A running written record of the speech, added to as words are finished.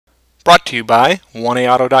Brought to you by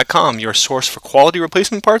 1AAuto.com, your source for quality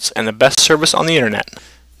replacement parts and the best service on the internet. In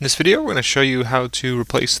this video, we're going to show you how to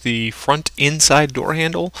replace the front inside door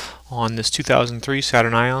handle on this 2003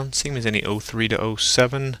 Saturn Ion, same as any 03 to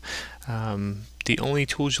 07. The only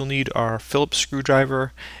tools you'll need are a Phillips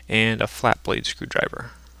screwdriver and a flat blade screwdriver.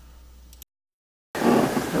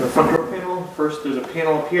 On the front door panel, first there's a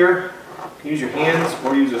panel up here. You can use your hands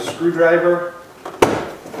or use a screwdriver.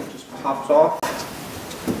 It just pops off.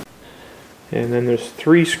 And then there's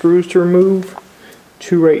 3 screws to remove,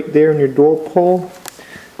 2 right there in your door pull,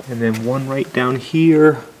 and then 1 right down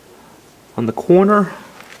here on the corner.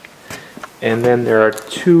 And then there are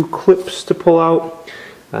 2 clips to pull out.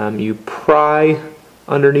 You pry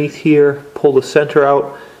underneath here, pull the center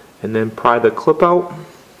out, and then pry the clip out.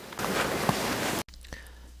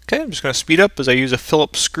 Okay, I'm just going to speed up as I use a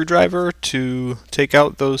Phillips screwdriver to take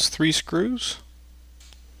out those 3 screws.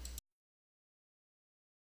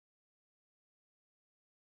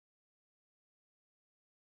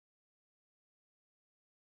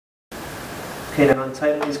 Okay, now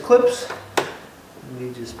untighten these clips.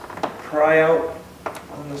 You just pry out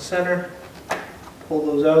on the center, pull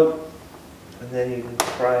those out, and then you can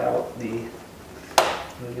pry out you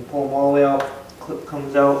can pull them all the way out, clip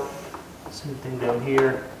comes out, same thing down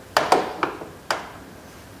here.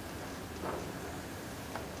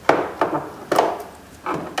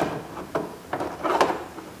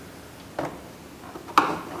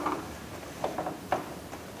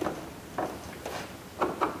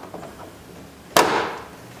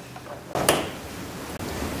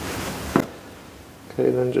 Okay,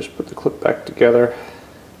 then just put the clip back together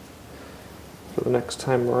for the next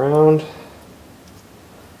time around.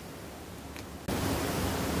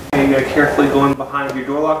 Okay, you gotta carefully go in behind your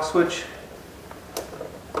door lock switch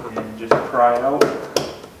and just pry it out.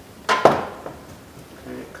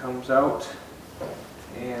 Okay, it comes out,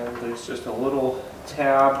 and there's just a little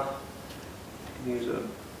tab. You can use a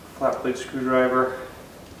flat blade screwdriver.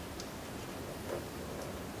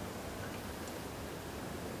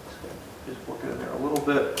 Just work it in there a little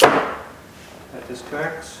bit. That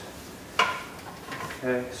disconnects.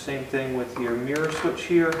 Okay, same thing with your mirror switch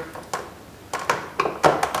here.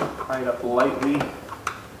 Pry it up lightly.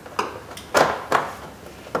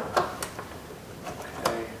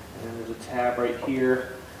 Okay, and there's a tab right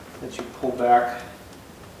here that you pull back,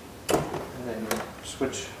 and then your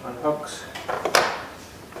switch unhooks.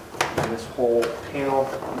 And this whole panel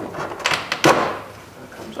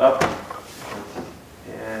comes up,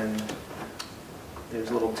 and there's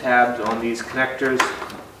little tabs on these connectors.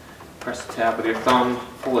 Press the tab with your thumb,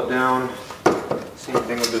 pull it down. Same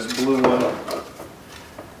thing with this blue one.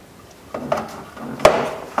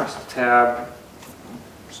 Press the tab.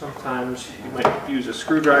 Sometimes you might use a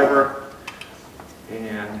screwdriver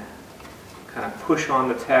and kind of push on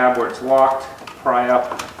the tab where it's locked, pry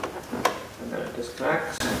up, and then it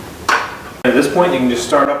disconnects. At this point, you can just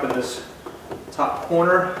start up in this top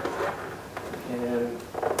corner and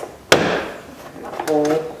pull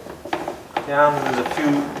down. There's a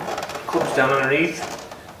few clips down underneath.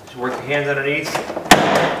 Just work your hands underneath.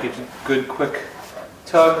 Gives a good quick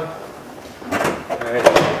tug. Alright,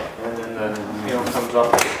 and then the panel comes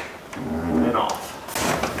up and off.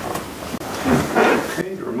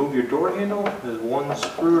 Okay, to remove your door handle, there's 1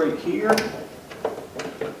 screw right here.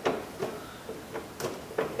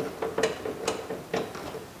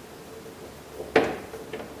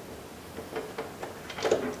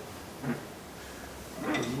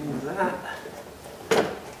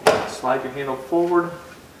 Slide your handle forward,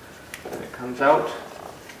 and it comes out.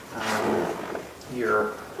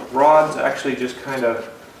 Your rods actually just kind of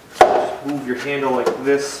move your handle like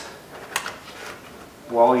this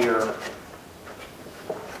while you're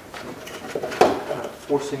kind of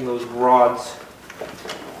forcing those rods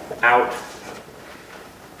out.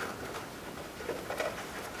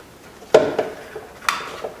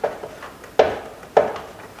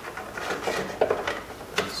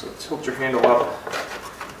 So tilt your handle up.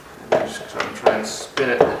 Just try and spin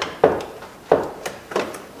it.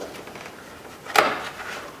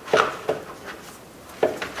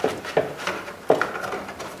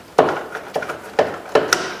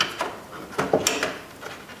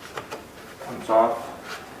 Comes off.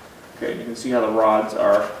 Okay, you can see how the rods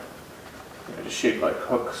are just shaped like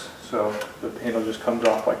hooks. So the handle just comes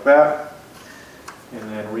off like that.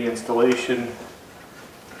 And then reinstallation.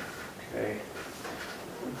 Okay.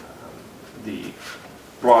 The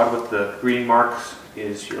rod with the green marks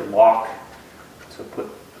is your lock. So put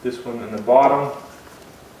this one in the bottom.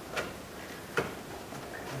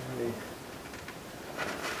 Okay.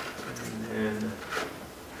 And then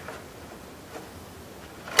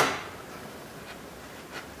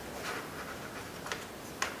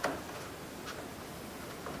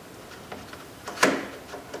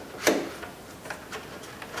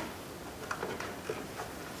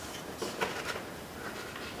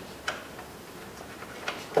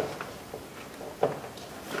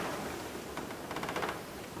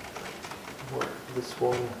this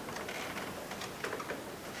one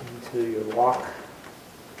into your lock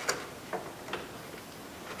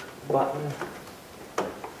button.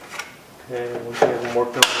 Okay, once you have them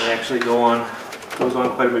worked up, they actually goes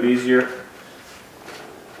on quite a bit easier.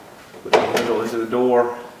 Put the handle into the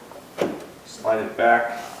door, slide it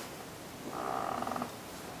back,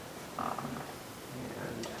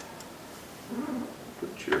 and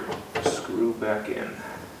put your screw back in.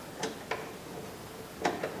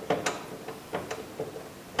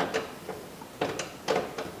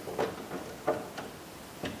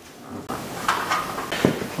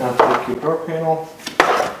 Now take your door panel,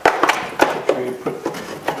 make sure you put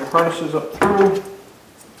your harnesses up through.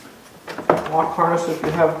 Lock harness if you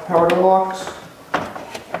have power door locks.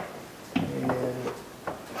 And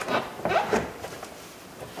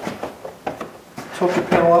tilt your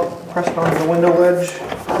panel up, press it onto the window ledge,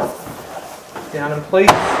 down in place.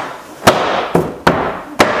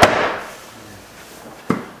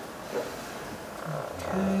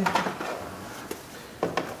 Okay.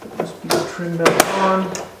 Put this piece of trim back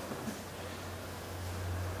on.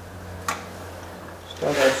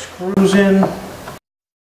 Start our screws in.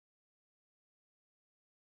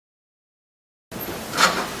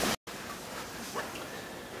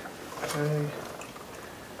 Okay.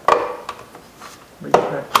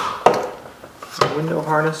 Reconnect the window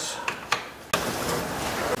harness.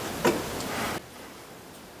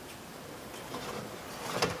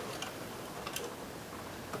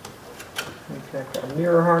 Reconnect our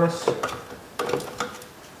mirror harness.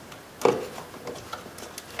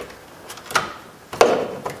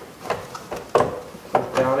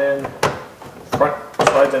 Down in, front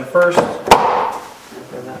slides in first,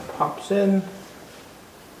 and that pops in.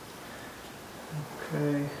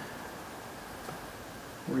 Okay,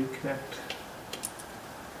 reconnect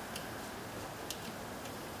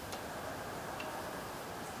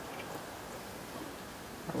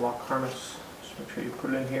our lock harness. Just make sure you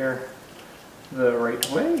put it in here the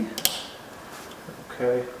right way.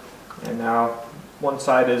 Okay, and now one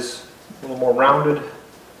side is a little more rounded.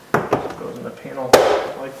 So it goes in the panel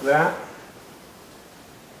like that.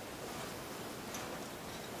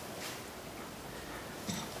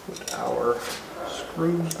 Put our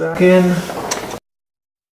screws back in.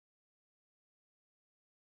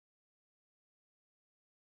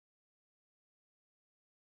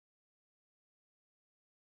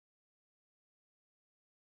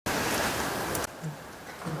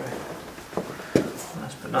 Okay.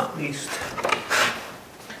 Last but not least,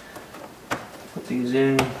 put these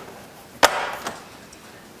in and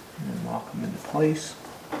then lock them into place.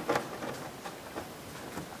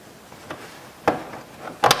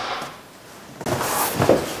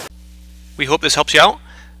 We hope this helps you out.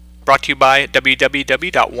 Brought to you by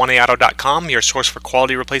www.oneaauto.com, your source for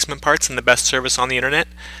quality replacement parts and the best service on the internet.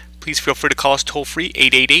 Please feel free to call us toll free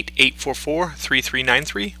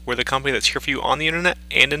 888-844-3393. We're the company that's here for you on the internet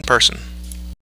and in person.